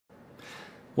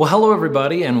Well, hello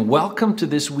everybody, and welcome to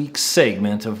this week's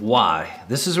segment of Why.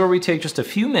 This is where we take just a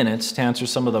few minutes to answer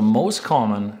some of the most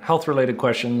common health-related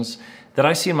questions that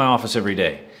I see in my office every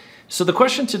day. So the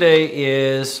question today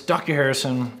is, Dr.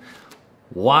 Harrison,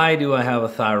 why do I have a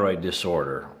thyroid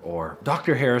disorder? Or,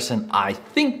 Dr. Harrison, I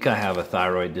think I have a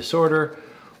thyroid disorder.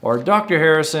 Or, Dr.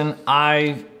 Harrison,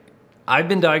 I've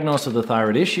been diagnosed with a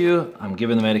thyroid issue, I'm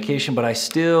given the medication, but I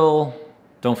still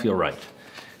don't feel right.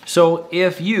 So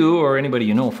if you or anybody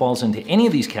you know falls into any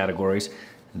of these categories,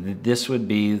 this would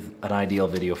be an ideal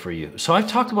video for you. So I've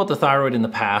talked about the thyroid in the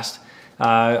past.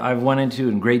 I've went into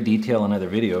it in great detail in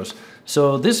other videos.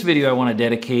 So this video I want to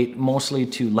dedicate mostly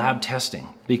to lab testing,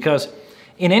 because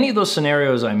in any of those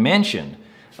scenarios I mentioned,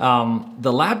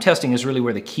 the lab testing is really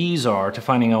where the keys are to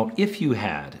finding out if you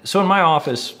had. So in my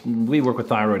office, we work with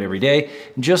thyroid every day.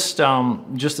 Just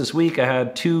this week, I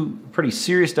had two pretty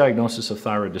serious diagnoses of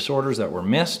thyroid disorders that were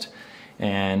missed,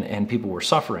 and people were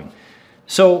suffering.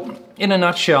 So in a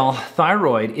nutshell,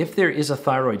 thyroid, if there is a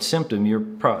thyroid symptom, you're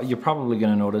probably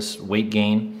going to notice weight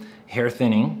gain, hair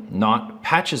thinning, not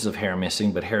patches of hair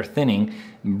missing, but hair thinning,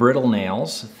 brittle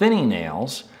nails, thinning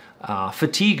nails,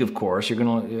 fatigue, of course. You're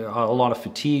going to a lot of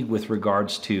fatigue with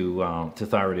regards to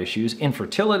thyroid issues.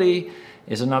 Infertility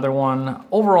is another one.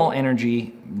 Overall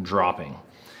energy dropping.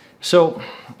 So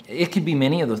it could be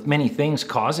many things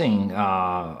causing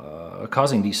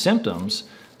these symptoms.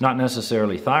 Not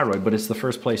necessarily thyroid, but it's the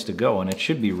first place to go, and it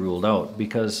should be ruled out,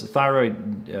 because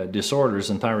thyroid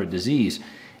disorders and thyroid disease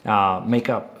make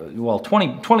up, well,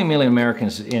 20 million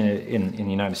Americans in the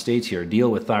United States here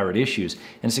deal with thyroid issues,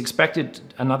 and it's expected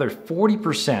another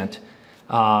 40%,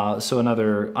 so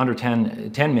another under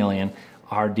 10 million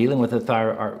are dealing with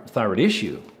a thyroid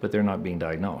issue, but they're not being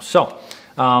diagnosed. So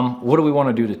what do we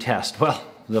want to do to test? Well,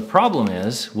 the problem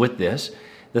is with this,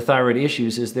 the thyroid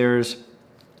issues, is there's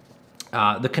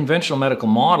the conventional medical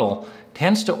model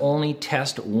tends to only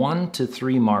test 1 to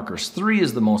 3 markers. 3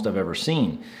 is the most I've ever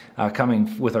seen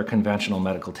coming with our conventional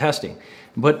medical testing.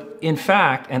 But in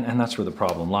fact, and that's where the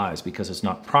problem lies, because it's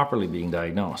not properly being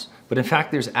diagnosed. But in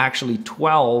fact, there's actually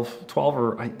 12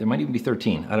 or there might even be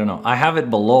 13, I don't know. I have it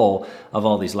below of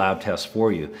all these lab tests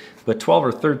for you. But 12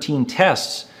 or 13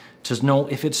 tests to know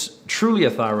if it's truly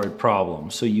a thyroid problem,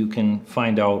 so you can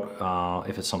find out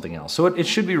if it's something else. So it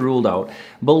should be ruled out.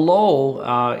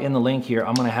 Below in the link here,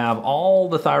 I'm going to have all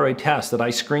the thyroid tests that I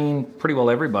screen pretty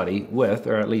well everybody with,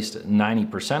 or at least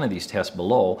 90% of these tests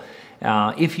below.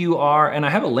 If you are, and I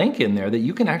have a link in there that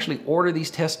you can actually order these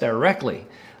tests directly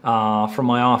from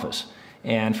my office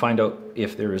and find out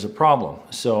if there is a problem.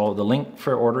 So the link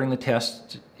for ordering the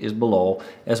test is below,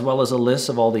 as well as a list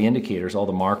of all the indicators, all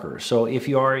the markers. So if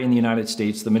you are in the United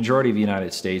States, the majority of the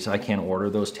United States, I can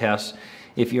order those tests.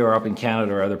 If you are up in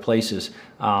Canada or other places,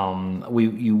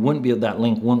 you wouldn't be, that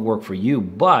link wouldn't work for you,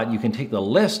 but you can take the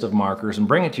list of markers and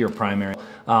bring it to your primary.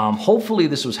 Hopefully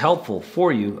this was helpful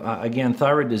for you. Again,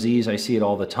 thyroid disease, I see it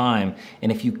all the time,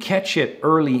 and if you catch it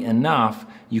early enough,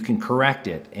 you can correct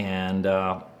it.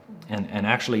 And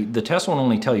actually, the test won't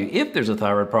only tell you if there's a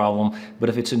thyroid problem, but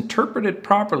if it's interpreted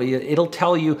properly, it'll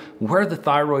tell you where the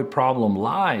thyroid problem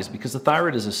lies, because the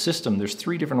thyroid is a system. There's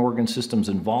 3 different organ systems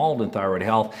involved in thyroid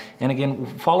health. And again,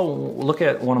 look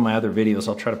at one of my other videos.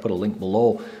 I'll try to put a link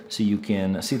below so you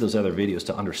can see those other videos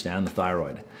to understand the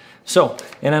thyroid. So,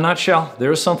 in a nutshell,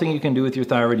 there is something you can do with your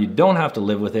thyroid. You don't have to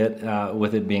live with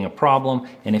it being a problem.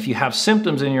 And if you have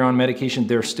symptoms and you're on medication,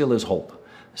 there still is hope.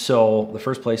 So the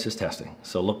first place is testing.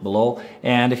 So look below.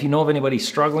 And if you know of anybody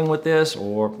struggling with this,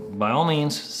 or by all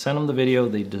means, send them the video.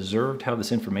 They deserve to have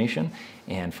this information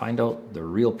and find out the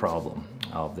real problem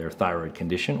of their thyroid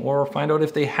condition, or find out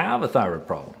if they have a thyroid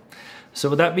problem. So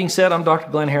with that being said, I'm Dr.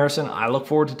 Glenn Harrison. I look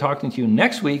forward to talking to you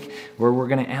next week, where we're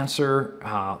going to answer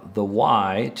the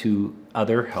why to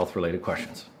other health-related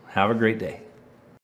questions. Have a great day.